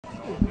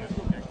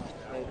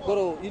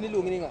Koro ini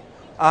luongi ni ng'a?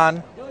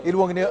 An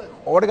iluongi ni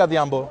Odga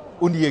Dhiambo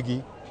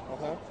Undiegi.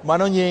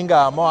 Mano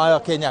nyinga moa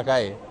Kenya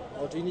kae.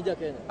 To ini ja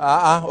Kenya?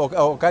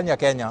 Okanya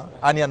Kenya,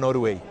 an ya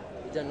Norway.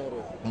 Ja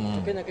Norway.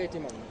 To Kenya kae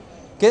timo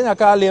ang'o? Kenya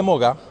ka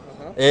lemoga.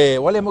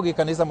 Walemo gi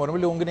kanisa moro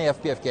miluongo ni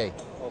FPFK.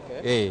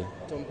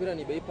 To mpira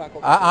ni be ipako?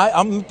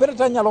 Mpira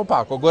ta nyalo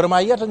pako, Gor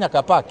Mahia to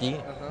nyaka paki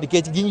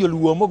nikech gin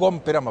joluo mogo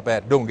mpira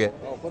maber donge.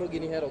 Koro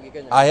gini hero gi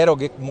Kenya? Ahero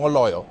gi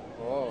moloyo.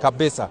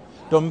 Kabisa.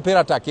 To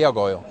mpira ta kia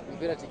goyo.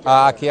 Mpira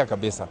tikia? Kia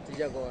kabisa.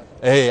 Tija goa?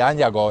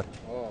 Anja gor.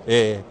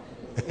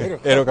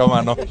 Ero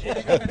kamano.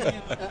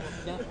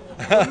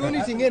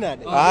 Luoni tinge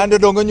nade? Ando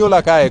dongo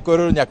nyula kae,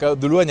 koro nyaka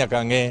dhuluo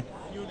nyaka ng'e.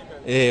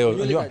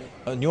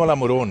 Nyula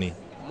Moroni.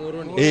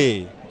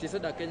 Moroni?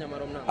 Tisedak Kenya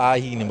marom nang'o?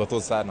 Hii ni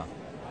mathoth sana.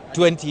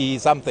 20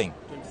 something.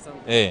 20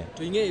 something.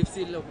 To ing'e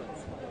FC Leopards?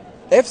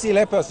 FC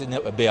Leopards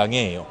be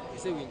ang'eyo.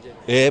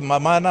 Isewinje?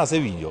 Mana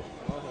asewinjo.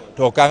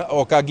 To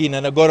ok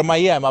agina na Gor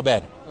Mahia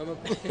maber.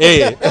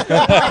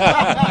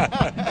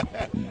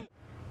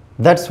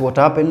 That's what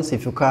happens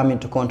if you come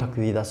into contact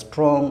with a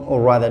strong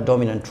or rather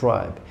dominant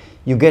tribe.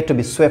 You get to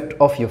be swept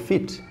off your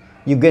feet.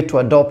 You get to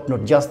adopt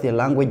not just their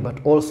language but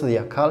also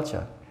their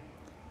culture.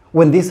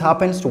 When this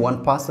happens to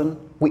one person,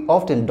 we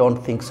often don't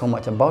think so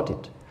much about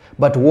it.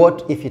 But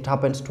what if it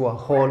happens to a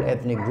whole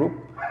ethnic group,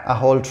 a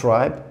whole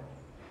tribe?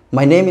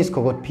 My name is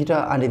Kogot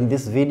Peter, and in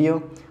this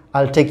video,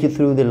 I'll take you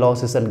through the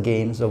losses and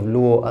gains of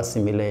Luo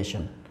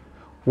assimilation.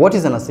 What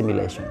is an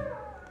assimilation?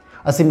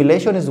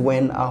 Assimilation is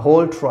when a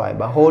whole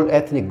tribe, a whole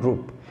ethnic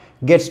group,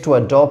 gets to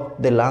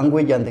adopt the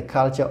language and the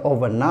culture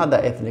of another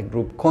ethnic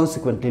group,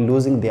 consequently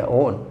losing their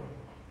own.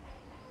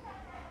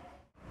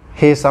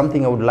 Here's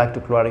something I would like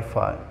to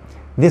clarify.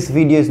 This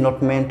video is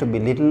not meant to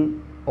belittle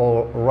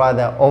or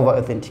rather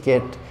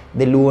over-authenticate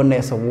the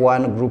Luo-ness of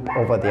one group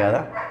over the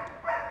other.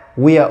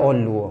 We are all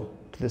Luo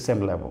to the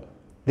same level.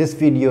 This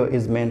video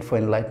is meant for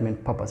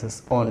enlightenment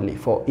purposes only,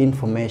 for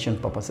information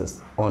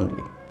purposes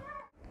only.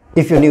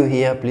 If you're new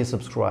here, please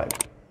subscribe.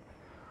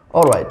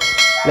 Alright,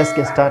 let's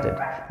get started.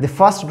 The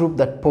first group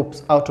that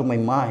pops out of my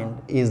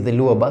mind is the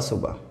Luo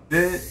Basuba.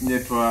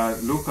 Nyetwa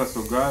Lucas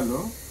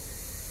Ogalo,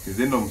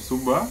 Kizeno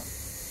Msuba,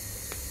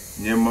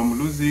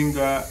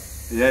 Nyemamluzinga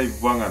ya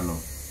Ivwangano.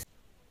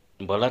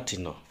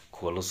 Mbolatino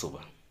kuolusuba.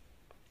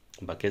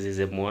 Mbakezi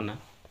zemuona.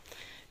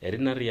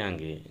 Erina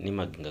riange ni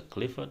Maginga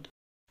Clifford.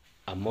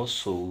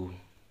 Amoso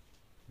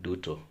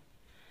duto.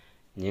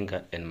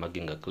 Nyinga en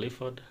Maginga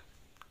Clifford.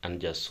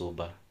 Anja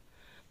suba.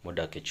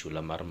 Modake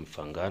chula mar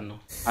Mfangano.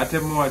 Ate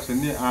mwacho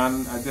ni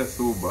an aja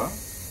suba.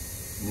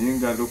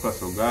 Nyinga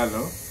Lucas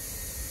Ogalo.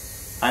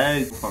 Aya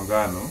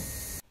Mfangano.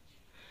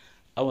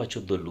 Awacho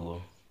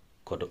dholuo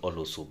kod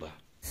olusuba.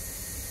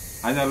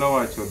 Anyalo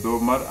wacho dho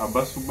mar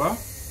Abasuba.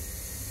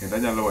 And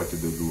anyalo wacho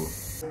dholuo.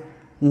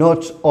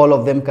 Not all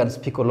of them can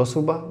speak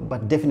Olosuba,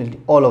 but definitely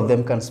all of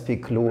them can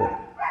speak Luo.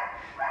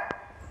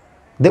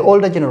 The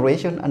older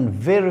generation and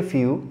very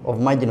few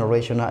of my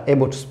generation are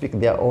able to speak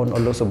their own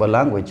Olosuba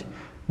language,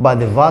 but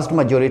the vast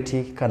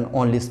majority can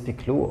only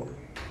speak Luo.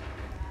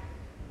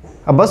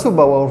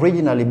 Abasuba were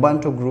originally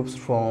Bantu groups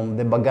from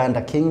the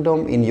Baganda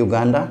Kingdom in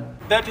Uganda.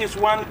 That is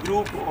one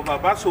group of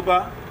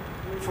Abasuba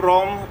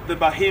from the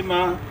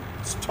Bahima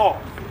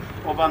stock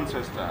of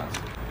ancestors.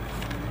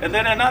 And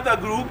then another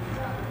group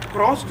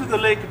crossed to the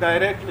lake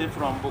directly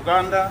from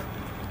Buganda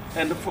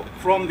and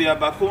from the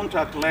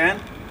Abakunta clan.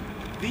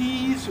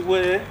 These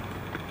were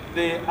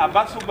the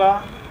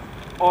Abasuba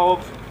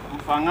of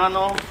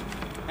Mfangano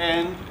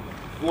and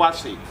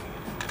Wagasi.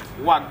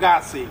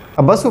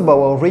 Abasuba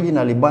were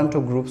originally Bantu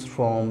groups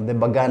from the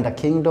Baganda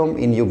Kingdom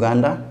in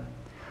Uganda.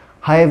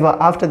 However,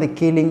 after the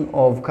killing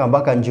of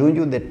Kabaka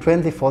Njunju, the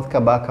 24th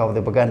Kabaka of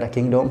the Baganda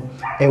Kingdom,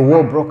 a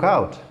war broke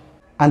out.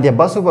 And the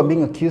Abasuba,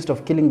 being accused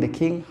of killing the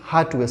king,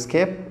 had to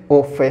escape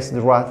or face the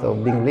wrath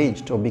of being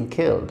lynched or being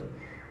killed.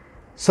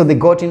 So they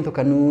got into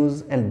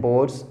canoes and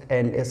boats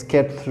and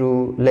escaped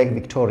through Lake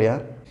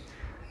Victoria.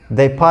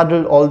 They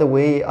paddled all the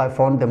way and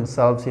found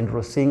themselves in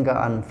Rusinga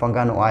and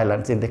Fangano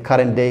Islands in the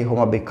current-day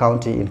Homa Bay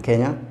County in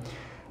Kenya.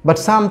 But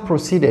some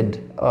proceeded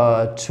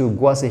to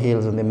Gwasi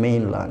Hills on the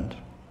mainland.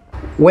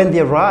 When they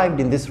arrived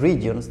in these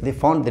regions, they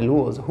found the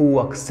Luos who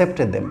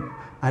accepted them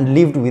and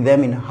lived with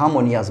them in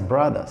harmony as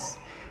brothers.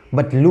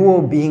 But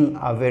Luo, being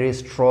a very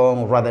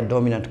strong, rather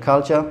dominant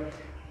culture,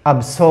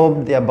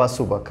 absorbed the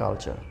Abasuba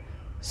culture.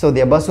 So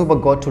the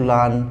Abasuba got to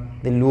learn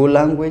the Luo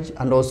language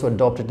and also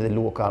adopted the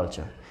Luo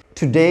culture.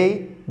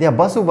 Today, the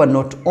Abasuba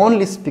not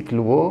only speak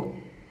Luo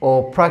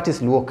or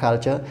practice Luo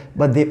culture,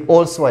 but they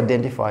also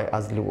identify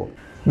as Luo.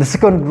 The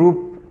second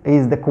group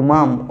is the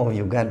Kumam of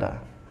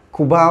Uganda.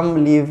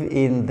 Kumam live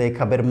in the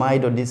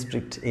Kabermaido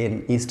district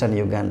in eastern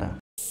Uganda.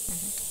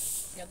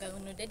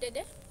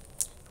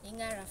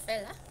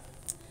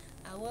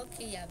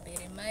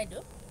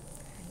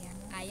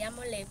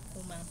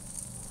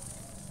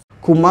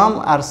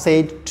 Kumam are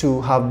said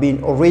to have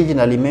been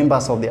originally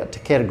members of the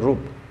Ateker group.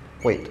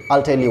 Wait,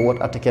 I'll tell you what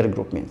Ateker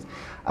group means.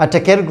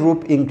 Ateker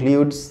group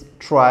includes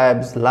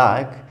tribes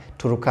like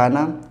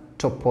Turukana,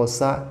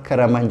 Toposa,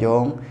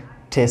 Karamanjong,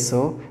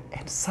 Teso,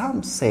 and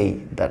some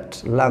say that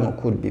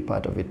Lango could be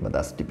part of it, but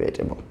that's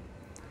debatable.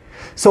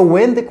 So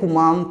when the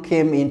Kumam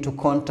came into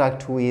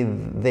contact with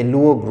the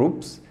Luo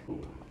groups,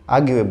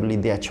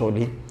 arguably the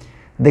Acholi,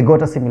 they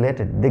got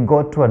assimilated. They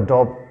got to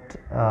adopt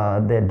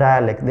the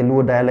dialect, the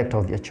Luo dialect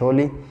of the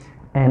Acholi,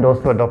 and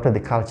also adopted the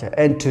culture.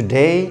 And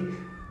today,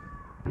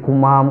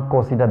 Kumam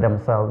consider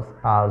themselves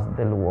as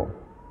the Luo.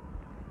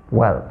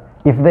 Well,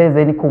 if there is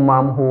any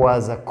Kumam who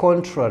has a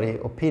contrary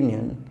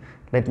opinion,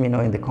 let me know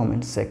in the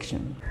comment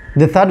section.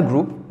 The third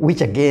group,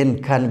 which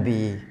again can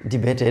be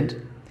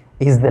debated,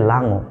 is the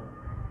Lango.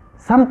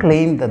 Some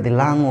claim that the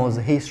Lango's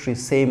history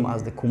is same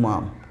as the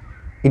Kumam.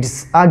 It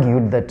is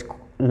argued that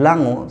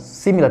Lango,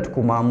 similar to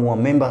Kumam, were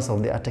members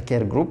of the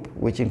Ataker group,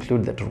 which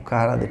include the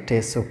Turkana, the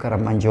Teso,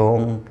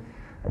 Karamanjong,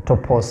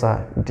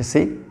 Toposa,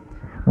 etc.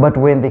 But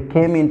when they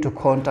came into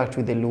contact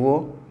with the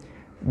Luo,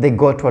 they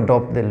got to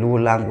adopt the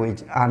Luo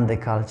language and the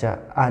culture.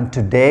 And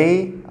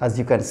today, as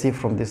you can see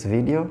from this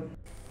video,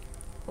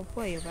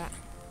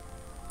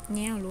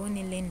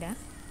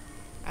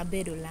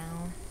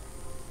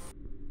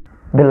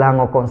 the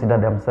Lango consider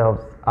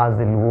themselves as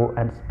the Luo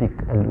and speak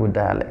a Luo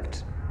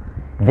dialect.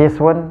 This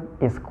one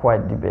is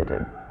quite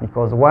debated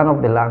because one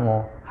of the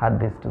Lango had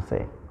this to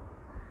say.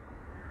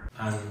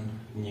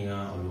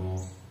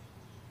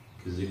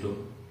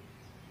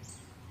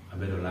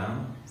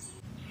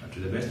 To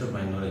the best of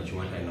my knowledge,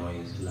 what I know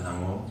is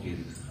Lango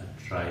is a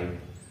tribe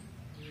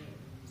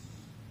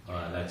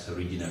that's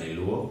originally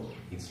Luo.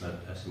 It's not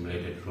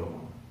assimilated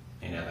from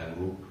any other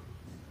group,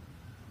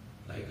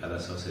 like other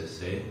sources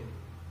say.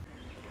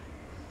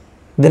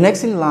 The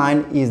next in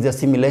line is the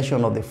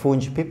assimilation of the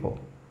Funj people.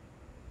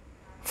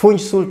 Funj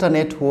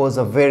Sultanate was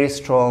a very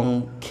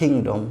strong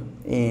kingdom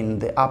in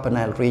the Upper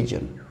Nile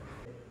region.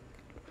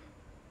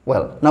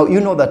 Well, now you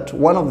know that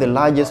one of the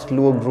largest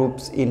Luo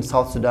groups in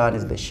South Sudan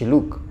is the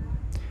Shilluk.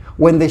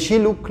 When the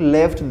Shilluk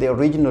left the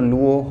original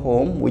Luo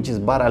home, which is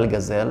Bar al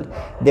Ghazal,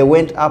 they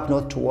went up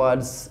north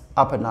towards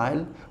Upper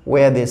Nile,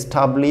 where they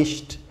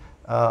established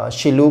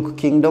Shilluk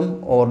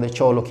Kingdom or the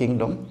Cholo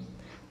Kingdom,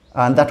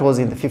 and that was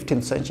in the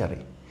 15th century.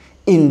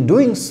 In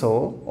doing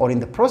so, or in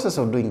the process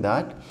of doing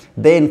that,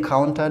 they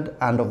encountered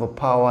and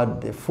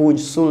overpowered the Funj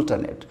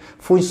Sultanate.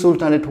 Funj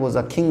Sultanate was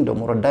a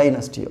kingdom or a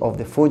dynasty of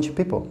the Funj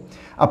people.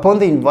 Upon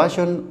the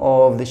invasion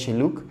of the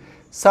Shilluk,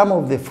 some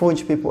of the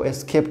Funj people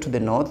escaped to the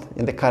north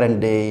in the current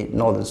day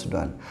northern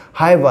Sudan.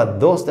 However,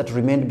 those that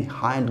remained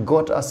behind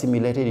got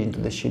assimilated into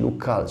the Shilluk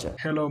culture.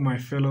 Hello, my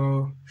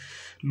fellow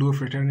Luo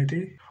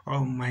fraternity.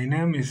 My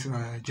name is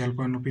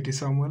Jalpan Opiti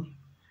Samuel.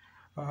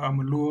 I'm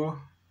a Luo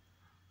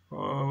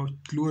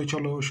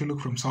Cholo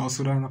Shilluk from South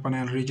Sudan, Upper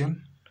Nile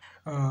region.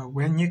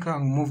 When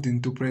Nyikang moved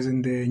into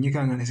present day,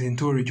 Nyikang and his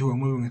entourage who were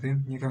moving with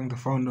him, Nyikang, the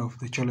founder of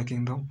the Cholo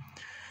Kingdom,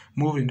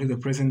 moved into the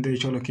present day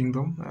Cholo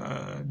Kingdom,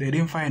 they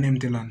didn't find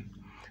empty land.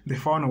 They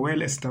found a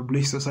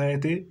well-established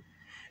society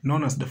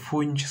known as the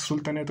Funj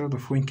Sultanate or the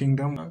Funj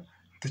Kingdom.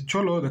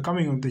 The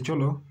coming of the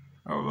Cholo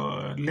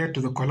led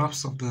to the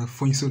collapse of the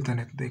Funj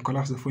Sultanate. They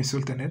collapsed the Funj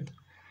Sultanate,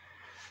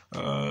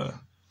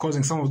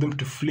 causing some of them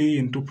to flee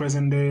into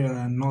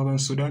present-day northern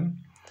Sudan.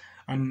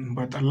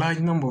 But a large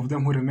number of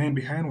them who remained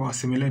behind were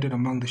assimilated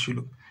among the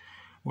Shilluk,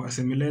 were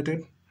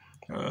assimilated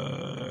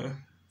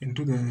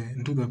into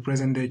the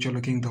present-day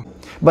Cholo Kingdom.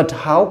 But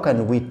how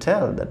can we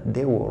tell that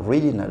they were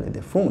originally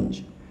the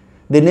Funj?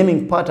 The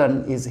naming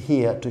pattern is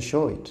here to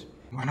show it.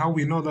 And how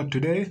we know that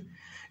today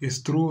is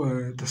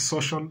through the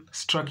social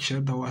structure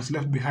that was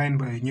left behind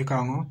by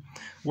Nyikango,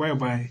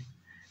 whereby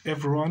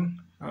everyone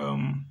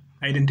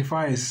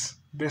identifies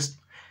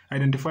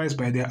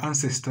by their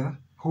ancestor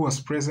who was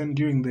present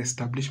during the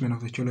establishment of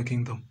the Cholo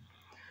Kingdom,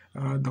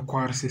 the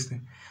Kwar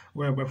system.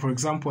 Whereby, for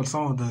example,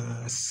 some of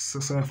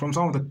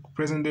the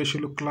present-day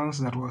Shilluk clans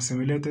that were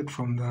assimilated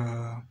from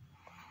the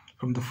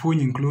Funj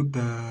include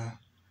the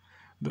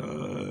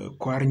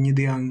Kwar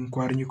Nyidiang,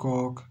 Kwar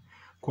Nyikok,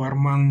 Kwar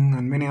Mang,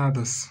 and many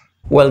others.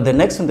 Well, the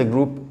next in the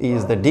group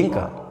is the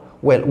Dinka.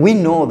 Well, we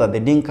know that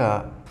the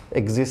Dinka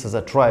exists as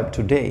a tribe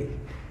today,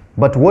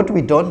 but what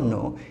we don't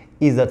know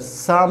is that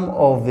some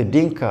of the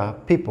Dinka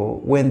people,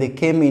 when they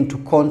came into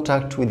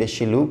contact with the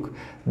Shilluk,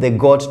 they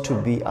got to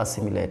be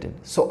assimilated.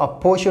 So a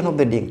portion of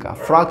the Dinka, a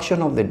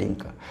fraction of the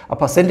Dinka, a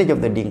percentage of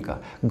the Dinka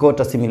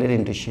got assimilated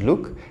into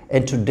Shilluk,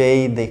 and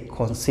today they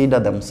consider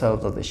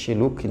themselves as the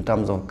Shilluk in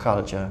terms of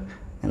culture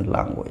and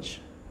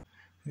language.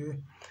 Yeah.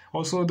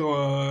 Also,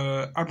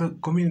 the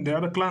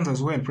other clans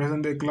as well,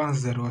 present-day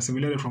clans that were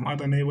assimilated from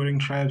other neighboring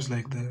tribes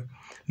like the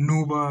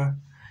Nuba,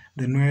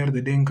 the Nuer,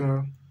 the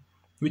Dinka,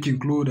 which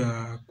include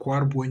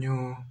Kwar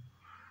Bonyo,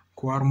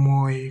 Kwar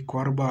Moy,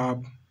 Kwar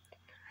Bab,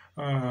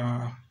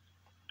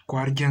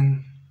 Kwar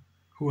Jeng,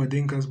 who are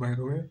Dinkas, by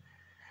the way,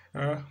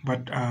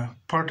 but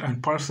part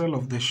and parcel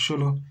of the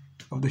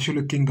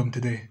Shilluk Kingdom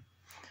today,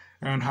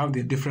 and have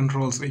their different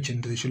roles each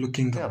in the Shilluk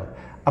Kingdom.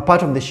 A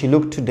part of the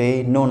Shilluk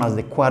today, known as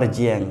the Kwar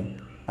Jieng,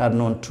 are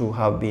known to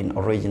have been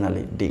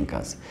originally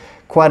Dinkas.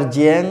 Kwar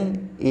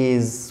Jieng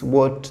is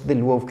what the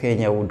Luo of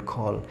Kenya would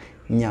call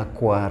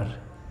Nyakwar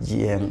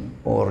Jieng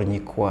or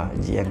Nyikwa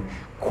Jieng.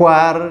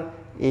 Kwar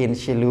in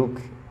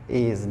Shilluk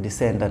is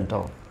descendant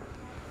of.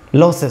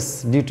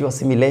 Losses due to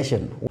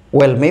assimilation.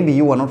 Well, maybe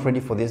you were not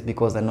ready for this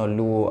because I know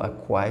Luo are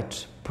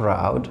quite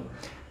proud.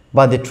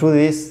 But the truth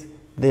is,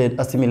 the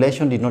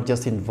assimilation did not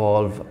just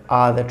involve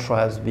other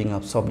tribes being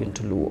absorbed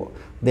into Luo.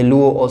 The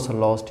Luo also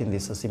lost in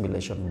this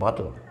assimilation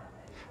battle.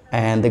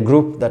 And the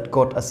group that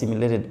got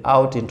assimilated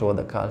out into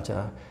other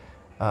culture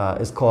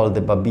is called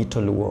the Babito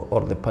Luo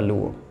or the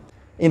Paluo.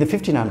 In the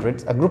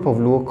 1500s, a group of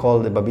Luo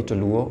called the Babito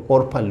Luo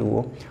or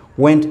Paluo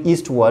went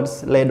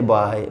eastwards, led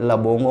by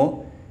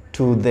Labongo,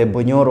 to the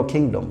Bonyoro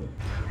kingdom.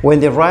 When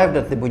they arrived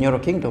at the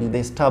Bonyoro kingdom, they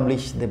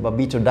established the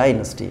Babito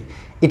dynasty.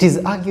 It is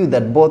argued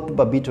that both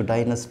Babito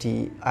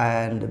dynasty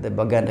and the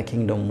Baganda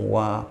kingdom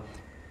were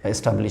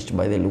established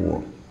by the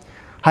Luo.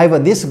 However,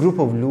 this group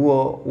of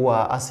Luo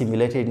were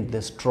assimilated into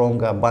the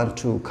stronger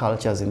Bantu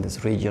cultures in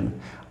this region,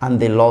 and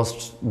they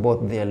lost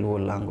both their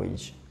Luo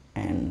language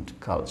and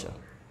culture.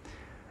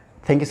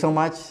 Thank you so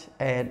much,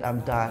 and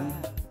I'm done.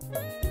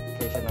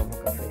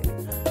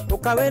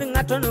 Ukawer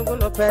ngato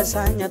nugolo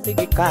pesa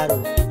nyathigi karo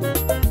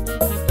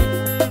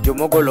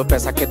jomogolo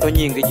pesa ketho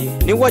nying ji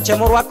ni wuoche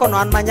morwako no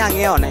an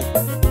manyang'eone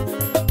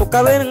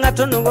ukawer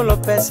ngato nugolo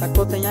pesa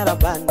kothe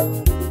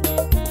nyarabandu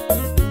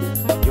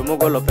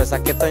jomogolo pesa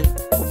ketho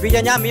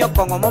upija nyamiyo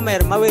kong'o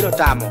momer mawero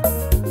tamo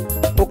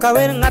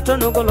ukawer ngato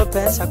nugolo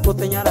pesa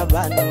kothe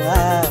nyarabandu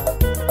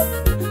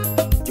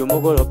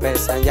jomogolo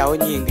pesa yawo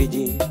nying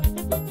ji